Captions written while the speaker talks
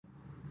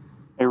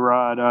Hey,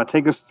 Rod,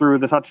 take us through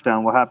the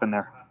touchdown. What happened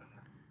there?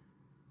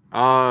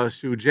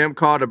 Jim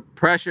called a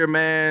pressure,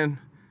 man.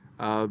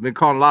 Been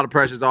calling a lot of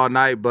pressures all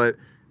night, but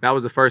that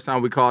was the first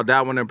time we called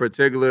that one in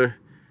particular.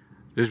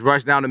 Just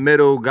rushed down the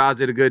middle. Guys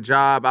did a good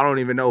job. I don't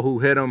even know who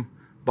hit him.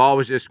 Ball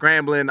was just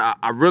scrambling.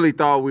 I really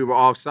thought we were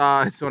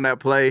offsides on that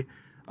play,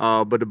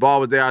 but the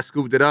ball was there. I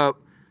scooped it up.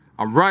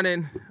 I'm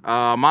running.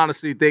 I'm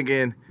honestly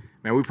thinking,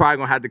 man, we probably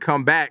going to have to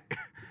come back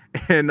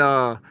and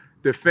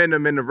defend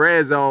them in the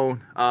red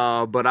zone.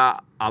 But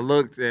I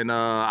looked, and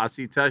I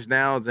see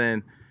touchdowns,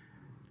 and,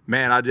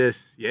 man,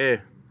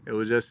 it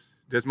was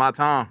just my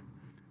time.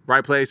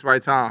 Right place,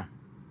 right time.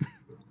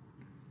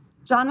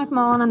 John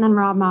McMullen and then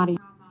Rob Maaddi.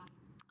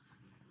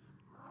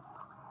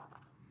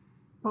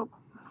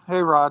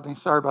 Hey, Rodney.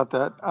 Sorry about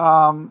that.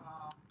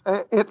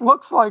 It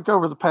looks like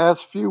over the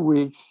past few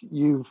weeks,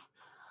 you've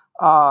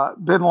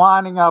been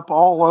lining up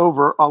all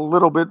over a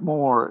little bit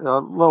more, a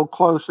little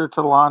closer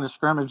to the line of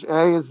scrimmage.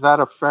 A, is that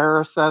a fair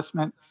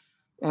assessment?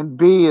 And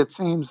B, it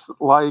seems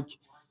like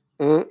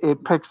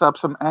it picks up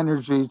some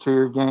energy to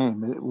your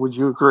game. Would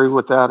you agree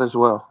with that as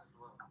well?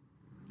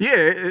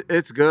 Yeah,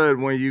 it's good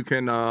when you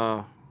can,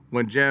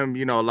 when Jim,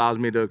 allows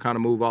me to kind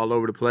of move all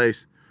over the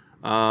place.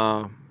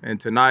 And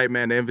tonight,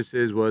 man, the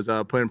emphasis was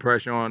putting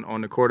pressure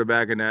on the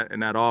quarterback in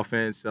that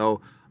offense.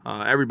 So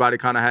everybody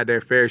kind of had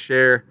their fair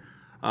share.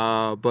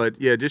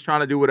 But, yeah, just trying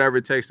to do whatever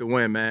it takes to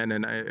win, man.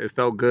 And it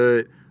felt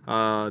good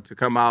to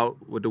come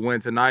out with the win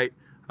tonight.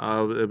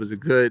 It was a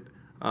good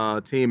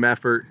team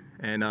effort.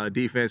 And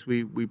defense,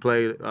 we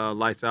played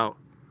lights out.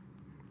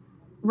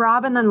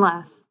 Rob and then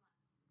Les.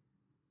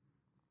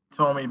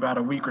 Told me about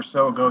a week or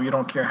so ago, you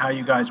don't care how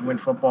you guys win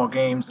football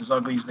games, as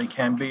ugly as they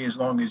can be, as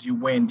long as you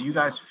win. Do you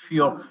guys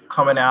feel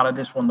coming out of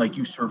this one like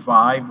you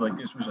survived, like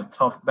this was a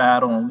tough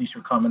battle, and at least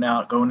you're coming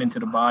out, going into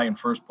the bye in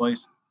first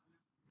place?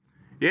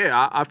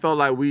 Yeah, I felt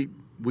like we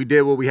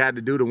did what we had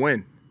to do to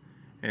win.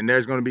 And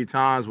there's going to be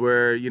times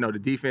where, the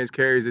defense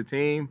carries the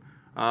team,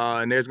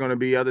 and there's going to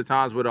be other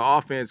times where the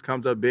offense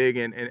comes up big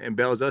and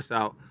bails us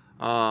out.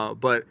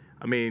 But,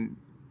 I mean,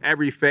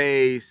 every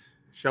phase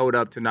showed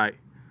up tonight.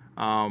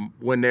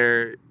 When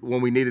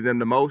we needed them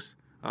the most,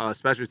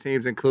 special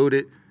teams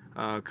included,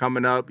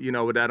 coming up,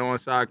 with that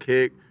onside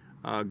kick,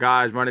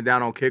 guys running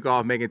down on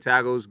kickoff, making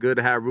tackles. Good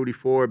to have Rudy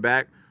Ford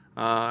back,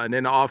 and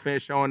then the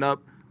offense showing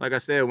up, like I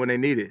said, when they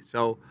need it.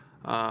 So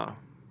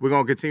we're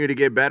gonna continue to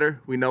get better.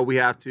 We know we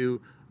have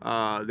to.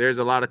 There's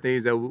a lot of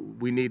things that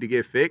we need to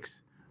get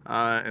fixed,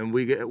 and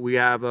we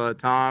have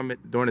time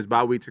during this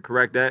bye week to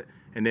correct that,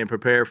 and then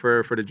prepare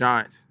for the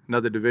Giants,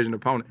 another division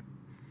opponent.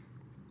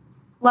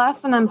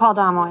 Les and then Paul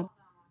Domoy.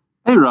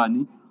 Hey,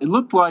 Rodney. It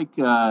looked like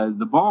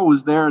the ball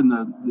was there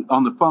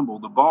on the fumble.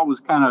 The ball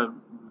was kind of,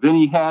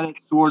 Vinny had it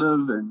sort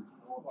of, and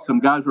some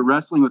guys were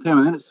wrestling with him,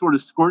 and then it sort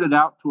of squirted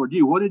out toward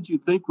you. What did you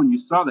think when you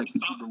saw that?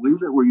 Could you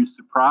believe it? Were you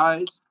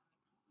surprised?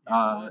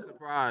 I was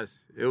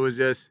surprised. It was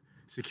just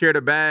secure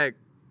the bag,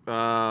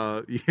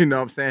 you know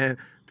what I'm saying?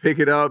 Pick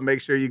it up, make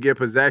sure you get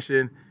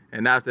possession,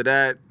 and after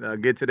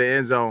that, get to the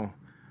end zone.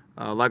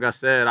 Like I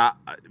said,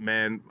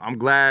 I'm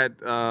glad.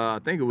 I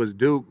think it was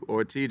Duke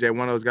or TJ.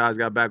 One of those guys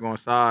got back on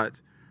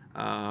sides,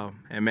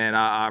 and man,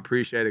 I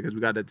appreciate it because we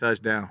got the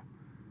touchdown.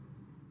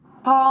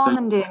 Paul and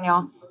then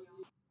Daniel.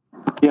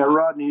 Yeah,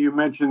 Rodney, you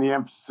mentioned the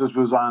emphasis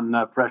was on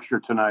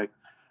pressure tonight.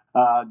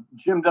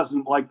 Jim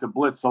doesn't like to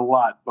blitz a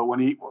lot, but when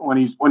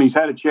he's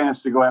had a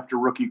chance to go after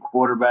rookie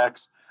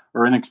quarterbacks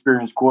or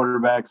inexperienced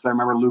quarterbacks, I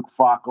remember Luke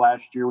Falk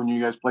last year when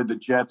you guys played the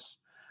Jets.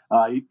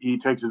 He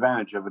takes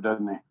advantage of it,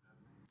 doesn't he?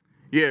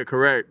 Yeah,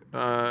 correct.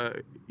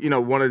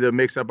 Wanted to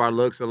mix up our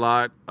looks a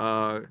lot,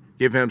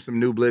 give him some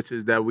new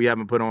blitzes that we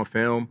haven't put on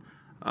film,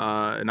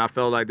 and I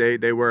felt like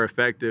they were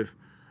effective.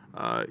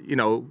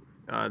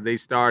 They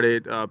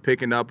started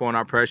picking up on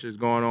our pressures,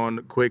 going on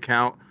the quick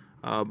count.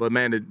 But,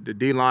 man, the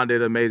D-line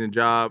did an amazing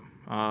job.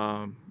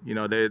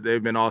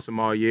 They've been awesome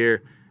all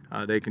year.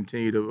 They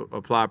continue to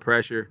apply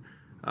pressure.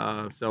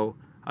 So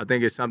I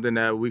think it's something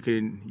that we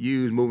can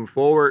use moving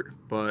forward,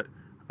 but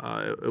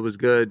it was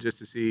good just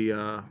to see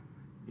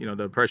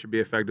the pressure be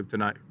effective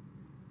tonight.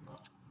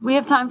 We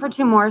have time for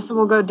two more, so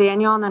we'll go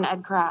Daniel and then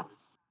Ed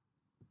Kratz.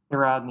 Hey,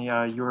 Rodney,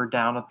 you were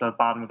down at the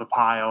bottom of the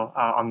pile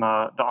on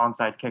the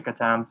onside kick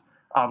attempt.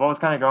 What was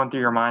kind of going through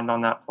your mind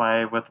on that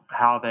play with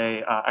how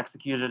they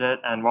executed it,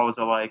 and what was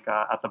it like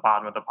at the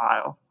bottom of the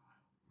pile?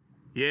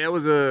 Yeah, it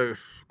was a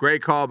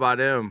great call by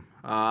them.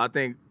 I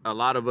think a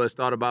lot of us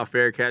thought about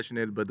fair catching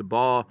it, but the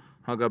ball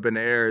hung up in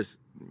the air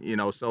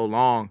so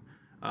long.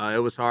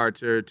 It was hard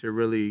to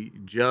really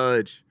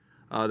judge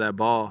that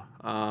ball.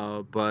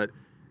 But,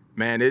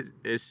 man,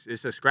 it's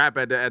a scrap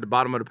at the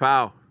bottom of the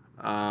pile.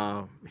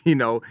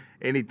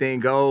 Anything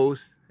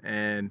goes,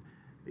 and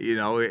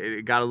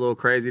it got a little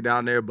crazy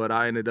down there, but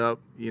I ended up,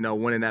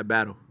 winning that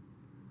battle.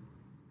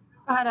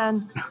 Go ahead,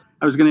 Ed.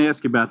 I was going to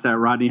ask you about that,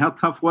 Rodney. How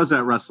tough was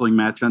that wrestling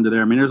match under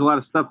there? I mean, there's a lot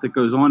of stuff that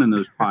goes on in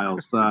those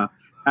piles. How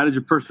did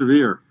you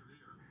persevere?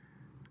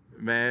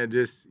 Man,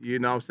 just,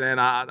 what I'm saying?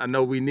 I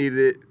know we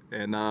needed it,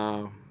 and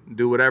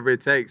do whatever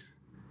it takes,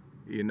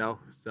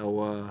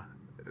 So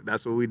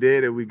That's what we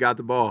did, and we got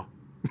the ball.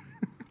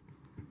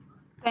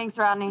 Thanks,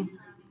 Rodney.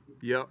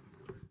 Yep.